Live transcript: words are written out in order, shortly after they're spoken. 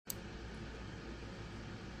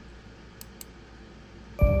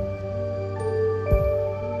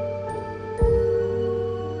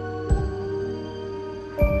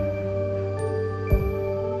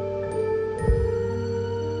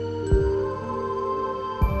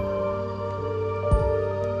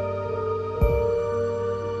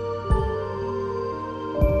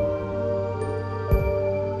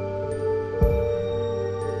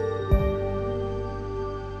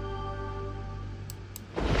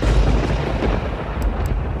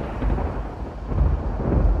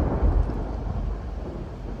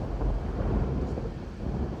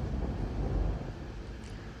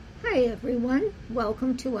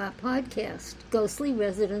Welcome to our podcast, Ghostly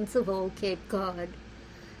Residents of Old Cape Cod.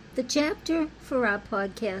 The chapter for our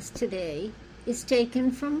podcast today is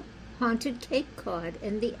taken from Haunted Cape Cod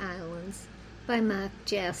and the Islands by Mark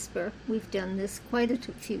Jasper. We've done this quite a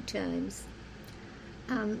few times.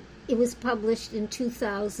 It was published in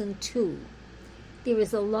 2002. There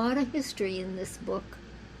is a lot of history in this book.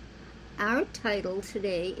 Our title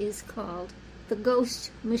today is called The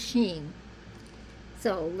Ghost Machine.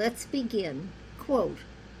 So let's begin. Quote,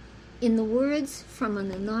 in the words from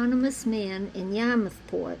an anonymous man in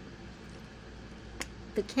Yarmouthport,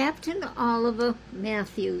 the Captain Oliver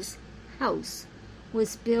Matthews house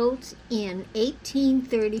was built in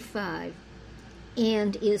 1835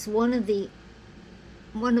 and is one of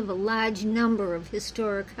a large number of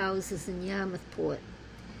historic houses in Yarmouthport.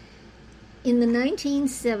 In the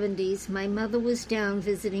 1970s, my mother was down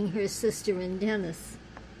visiting her sister in Dennis.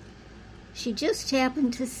 She just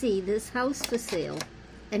happened to see this house for sale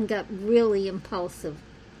and got really impulsive.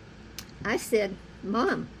 I said,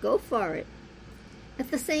 Mom, go for it. At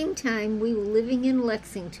the same time, we were living in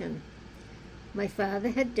Lexington. My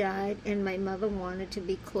father had died and my mother wanted to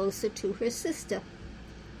be closer to her sister.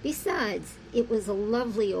 Besides, it was a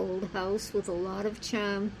lovely old house with a lot of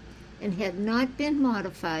charm and had not been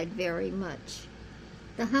modified very much.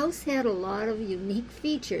 The house had a lot of unique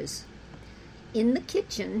features. In the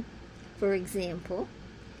kitchen, for example,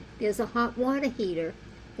 there's a hot water heater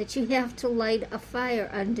that you have to light a fire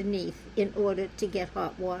underneath in order to get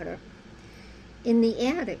hot water. In the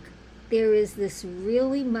attic, there is this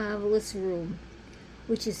really marvelous room,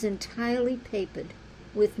 which is entirely papered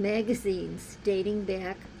with magazines dating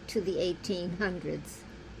back to the 1800s.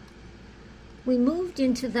 We moved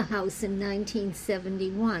into the house in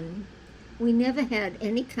 1971. We never had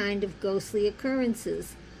any kind of ghostly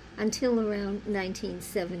occurrences until around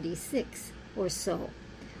 1976 or so,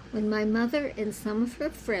 when my mother and some of her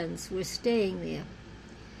friends were staying there.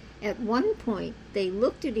 At one point, they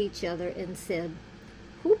looked at each other and said,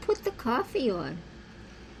 "Who put the coffee on?"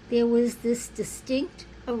 There was this distinct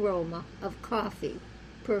aroma of coffee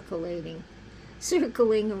percolating,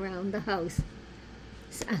 circling around the house.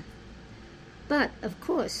 But, of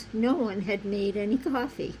course, no one had made any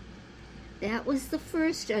coffee. That was the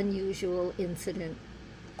first unusual incident.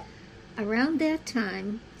 Around that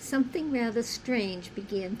time, something rather strange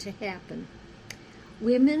began to happen.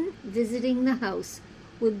 Women visiting the house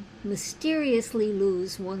would mysteriously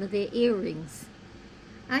lose one of their earrings.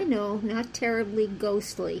 I know, not terribly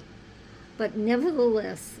ghostly, but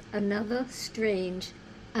nevertheless another strange,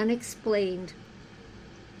 unexplained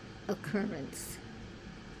occurrence.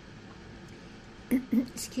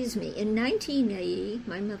 Excuse me. In 1980,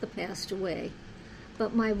 my mother passed away,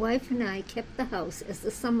 but my wife and I kept the house as the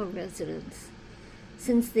summer residence.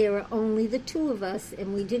 Since there were only the two of us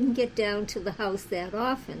and we didn't get down to the house that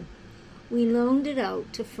often, we loaned it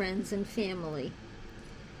out to friends and family.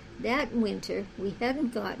 That winter, we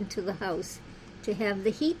hadn't gotten to the house to have the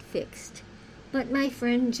heat fixed, but my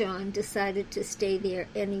friend John decided to stay there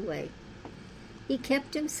anyway. He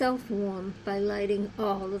kept himself warm by lighting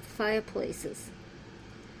all of the fireplaces.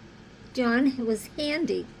 John was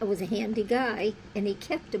a handy guy, and he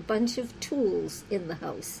kept a bunch of tools in the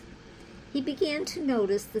house. He began to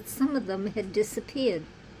notice that some of them had disappeared.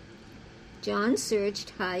 John searched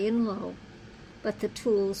high and low, but the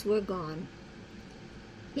tools were gone.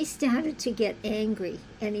 He started to get angry,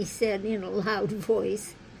 and he said in a loud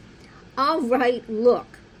voice, "All right,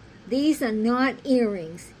 look, these are not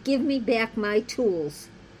earrings. Give me back my tools."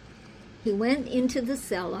 He went into the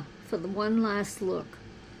cellar for the one last look,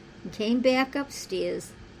 and came back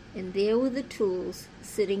upstairs, and there were the tools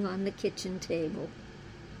sitting on the kitchen table.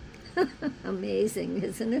 Amazing,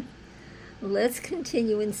 isn't it? Let's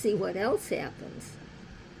continue and see what else happens.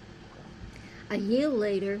 A year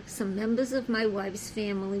later, some members of my wife's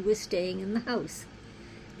family were staying in the house.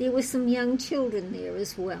 There were some young children there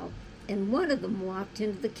as well, and one of them walked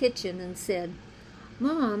into the kitchen and said,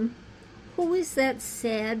 "Mom, who is that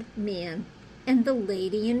sad man and the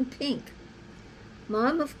lady in pink?"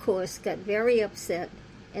 Mom, of course, got very upset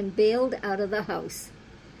and bailed out of the house.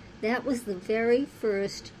 That was the very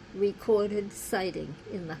first recorded sighting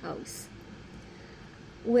in the house.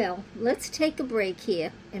 Well, let's take a break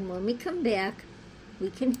here, and when we come back,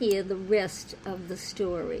 we can hear the rest of the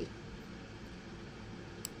story.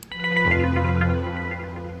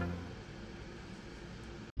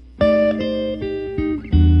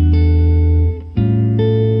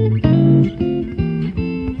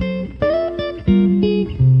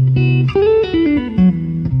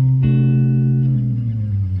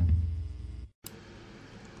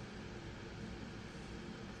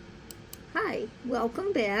 Hi,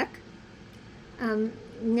 welcome back.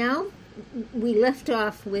 we left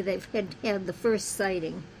off where they had the first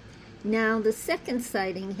sighting. Now the second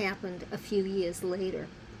sighting happened a few years later.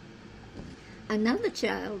 Another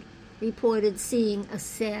child reported seeing a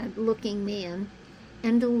sad-looking man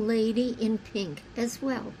and a lady in pink as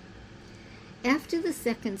well. After the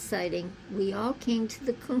second sighting, we all came to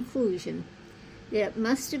the conclusion that it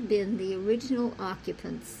must have been the original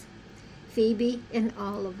occupants, Phoebe and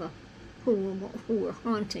Oliver, who were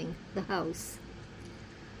haunting the house.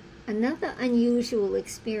 Another unusual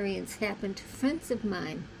experience happened to friends of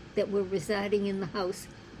mine that were residing in the house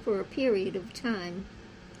for a period of time.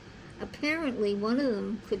 Apparently, one of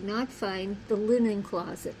them could not find the linen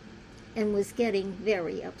closet and was getting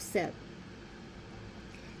very upset.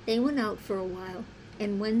 They went out for a while,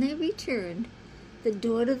 and when they returned, the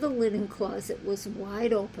door to the linen closet was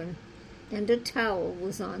wide open and a towel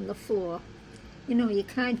was on the floor. You know, you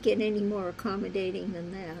can't get any more accommodating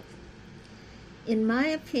than that. In my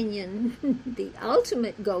opinion, the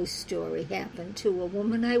ultimate ghost story happened to a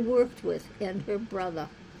woman I worked with and her brother,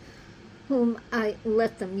 whom I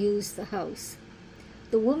let them use the house.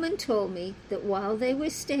 The woman told me that while they were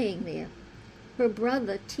staying there, her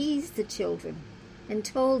brother teased the children and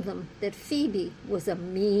told them that Phoebe was a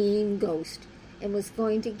mean ghost and was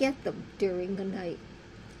going to get them during the night.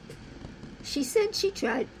 She said she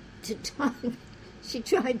tried to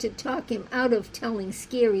talk him out of telling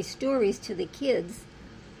scary stories to the kids,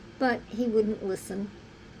 but he wouldn't listen.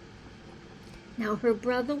 Now, her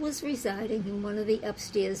brother was residing in one of the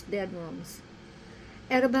upstairs bedrooms.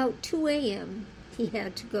 At about 2 a.m., he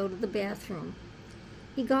had to go to the bathroom.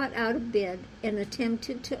 He got out of bed and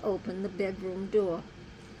attempted to open the bedroom door,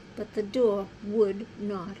 but the door would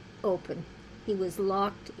not open. He was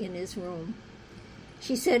locked in his room.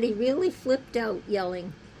 She said he really flipped out,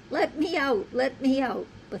 yelling, "Let me out, let me out,"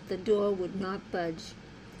 but the door would not budge.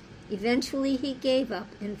 Eventually he gave up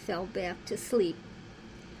and fell back to sleep.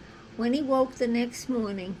 When he woke the next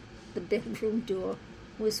morning, the bedroom door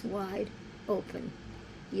was wide open.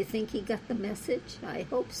 You think he got the message? I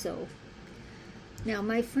hope so. Now,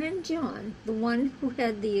 my friend John, the one who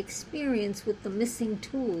had the experience with the missing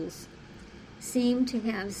tools, seemed to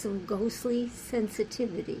have some ghostly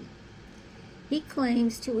sensitivity. He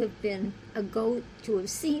claims to have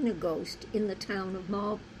seen a ghost in the town of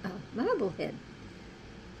Marblehead,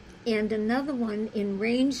 and another one in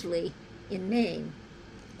Rangeley in Maine.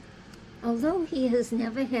 Although he has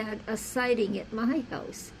never had a sighting at my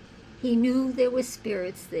house, he knew there were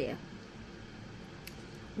spirits there.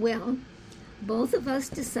 Well, both of us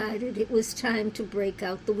decided it was time to break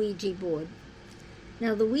out the Ouija board.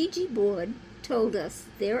 Now, the Ouija board told us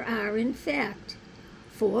there are, in fact,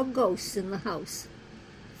 4 ghosts in the house: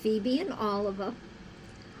 Phoebe and Oliver,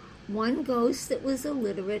 one ghost that was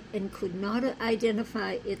illiterate and could not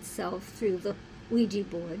identify itself through the Ouija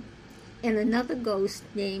board, and another ghost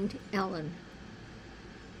named Ellen.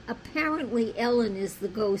 Apparently, Ellen is the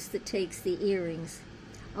ghost that takes the earrings,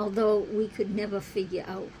 although we could never figure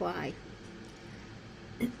out why.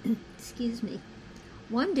 Excuse me.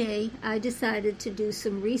 One day, I decided to do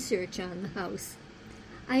some research on the house.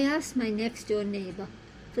 I asked my next-door neighbor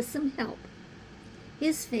for some help.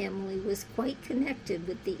 His family was quite connected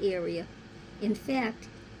with the area. In fact,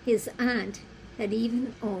 his aunt had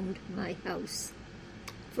even owned my house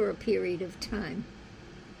for a period of time.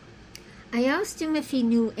 I asked him if he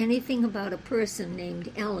knew anything about a person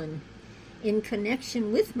named Ellen in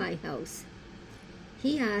connection with my house.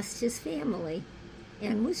 He asked his family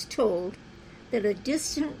and was told that a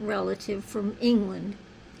distant relative from England,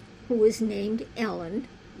 who was named Ellen,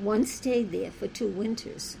 once stayed there for 2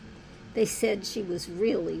 winters. They said she was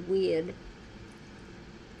really weird.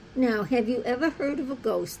 Now, have you ever heard of a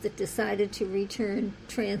ghost that decided to return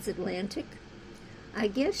transatlantic? I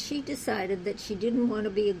guess she decided that she didn't want to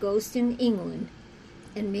be a ghost in England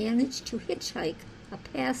and managed to hitchhike a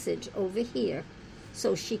passage over here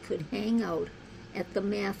so she could hang out at the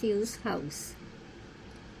Matthews house.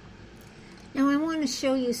 Now, I want to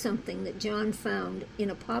show you something that John found in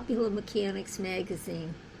a Popular Mechanics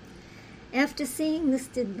magazine. After seeing this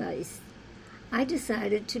device, I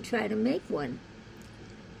decided to try to make one.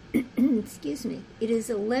 Excuse me. It is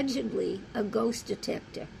allegedly a ghost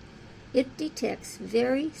detector. It detects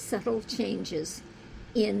very subtle changes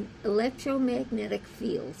in electromagnetic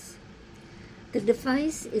fields. The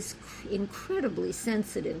device is incredibly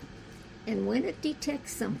sensitive, and when it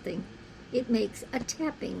detects something, it makes a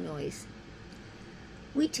tapping noise.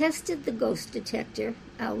 We tested the ghost detector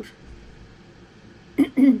out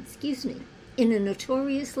excuse me, in a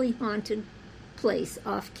notoriously haunted place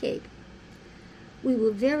off Cape. We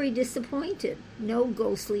were very disappointed. No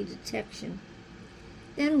ghostly detection.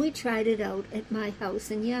 Then we tried it out at my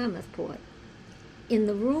house in Yarmouthport. In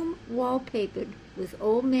the room wallpapered with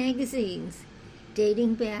old magazines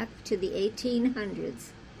dating back to the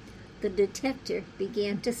 1800s, the detector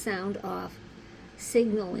began to sound off,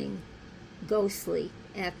 signaling ghostly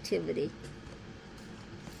activity.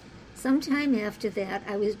 Sometime after that,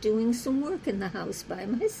 I was doing some work in the house by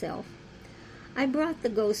myself. I brought the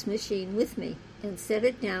ghost machine with me and set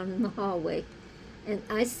it down in the hallway, and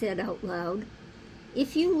I said out loud,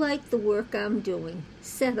 "If you like the work I'm doing,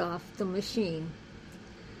 set off the machine."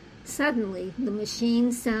 Suddenly, the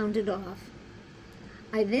machine sounded off.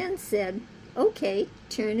 I then said, "Okay,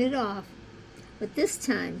 turn it off." But this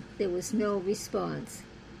time, there was no response.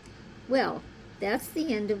 Well, that's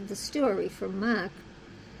the end of the story from Mark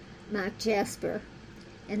Jasper.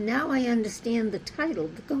 And now I understand the title,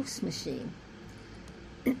 The Ghost Machine.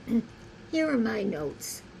 Here are my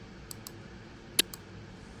notes.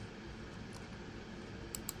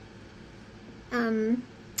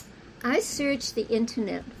 I searched the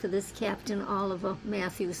internet for this Captain Oliver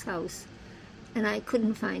Matthews house, and I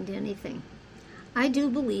couldn't find anything. I do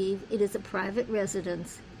believe it is a private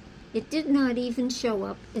residence. It did not even show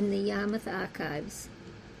up in the Yarmouth archives.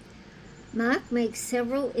 Mark makes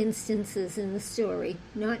several instances in the story,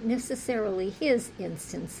 not necessarily his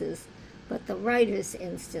instances, but the writer's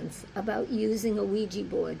instance about using a Ouija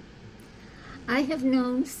board. I have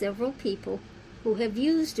known several people who have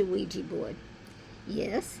used a Ouija board.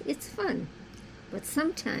 Yes, it's fun, but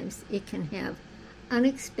sometimes it can have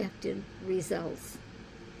unexpected results.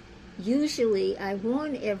 Usually I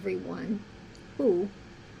warn everyone who,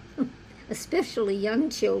 especially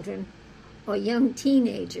young children or young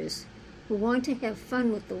teenagers who want to have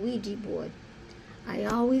fun with the Ouija board. I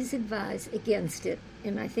always advise against it,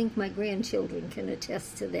 and I think my grandchildren can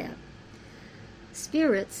attest to that.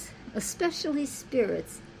 Spirits, especially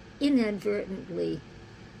spirits inadvertently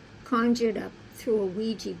conjured up through a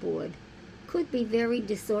Ouija board, could be very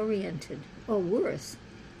disoriented, or worse,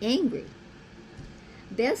 angry.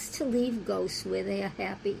 Best to leave ghosts where they are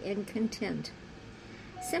happy and content.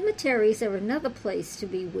 Cemeteries are another place to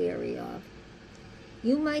be wary of.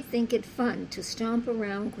 You might think it fun to stomp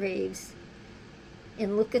around graves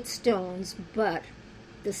and look at stones, but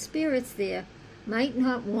the spirits there might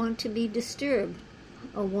not want to be disturbed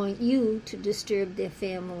or want you to disturb their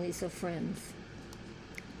families or friends.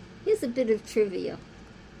 Here's a bit of trivia.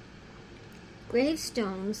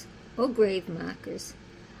 Gravestones or grave markers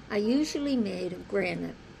are usually made of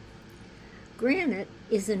granite. Granite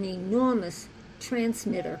is an enormous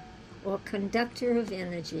transmitter or conductor of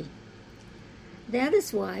energy. That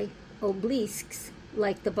is why obelisks,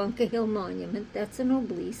 like the Bunker Hill Monument, that's an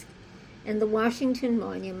obelisk, and the Washington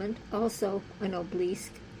Monument, also an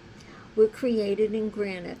obelisk, were created in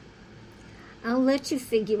granite. I'll let you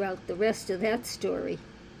figure out the rest of that story.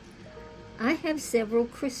 I have several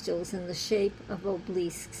crystals in the shape of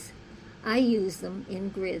obelisks. I use them in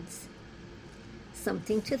grids.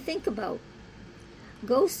 Something to think about.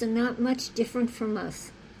 Ghosts are not much different from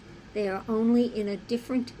us. They are only in a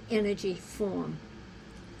different energy form.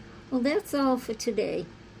 Well, that's all for today.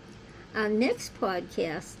 Our next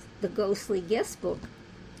podcast, The Ghostly Guest Book,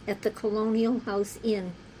 at the Colonial House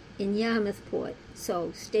Inn in Yarmouthport,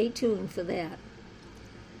 so stay tuned for that.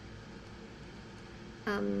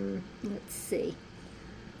 Let's see.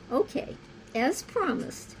 Okay, as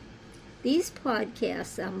promised, these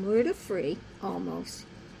podcasts are murder-free, almost,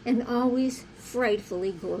 and always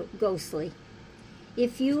frightfully ghostly.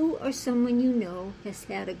 If you or someone you know has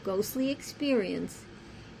had a ghostly experience,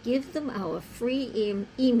 give them our free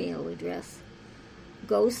email address,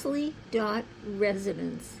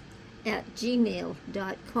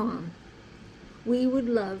 ghostly.residence@gmail.com. We would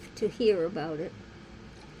love to hear about it.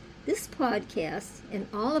 This podcast and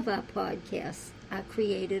all of our podcasts are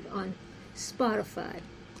created on Spotify,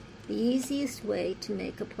 the easiest way to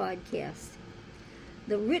make a podcast.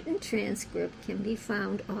 The written transcript can be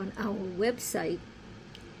found on our website,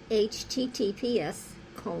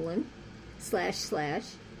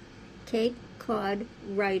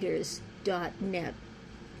 https://capecodwriters.net.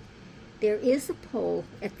 There is a poll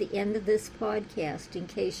at the end of this podcast in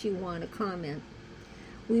case you want to comment.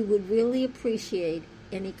 We would really appreciate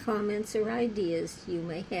any comments or ideas you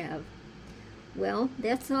may have. Well,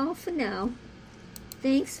 that's all for now.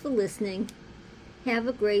 Thanks for listening. Have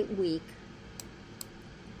a great week.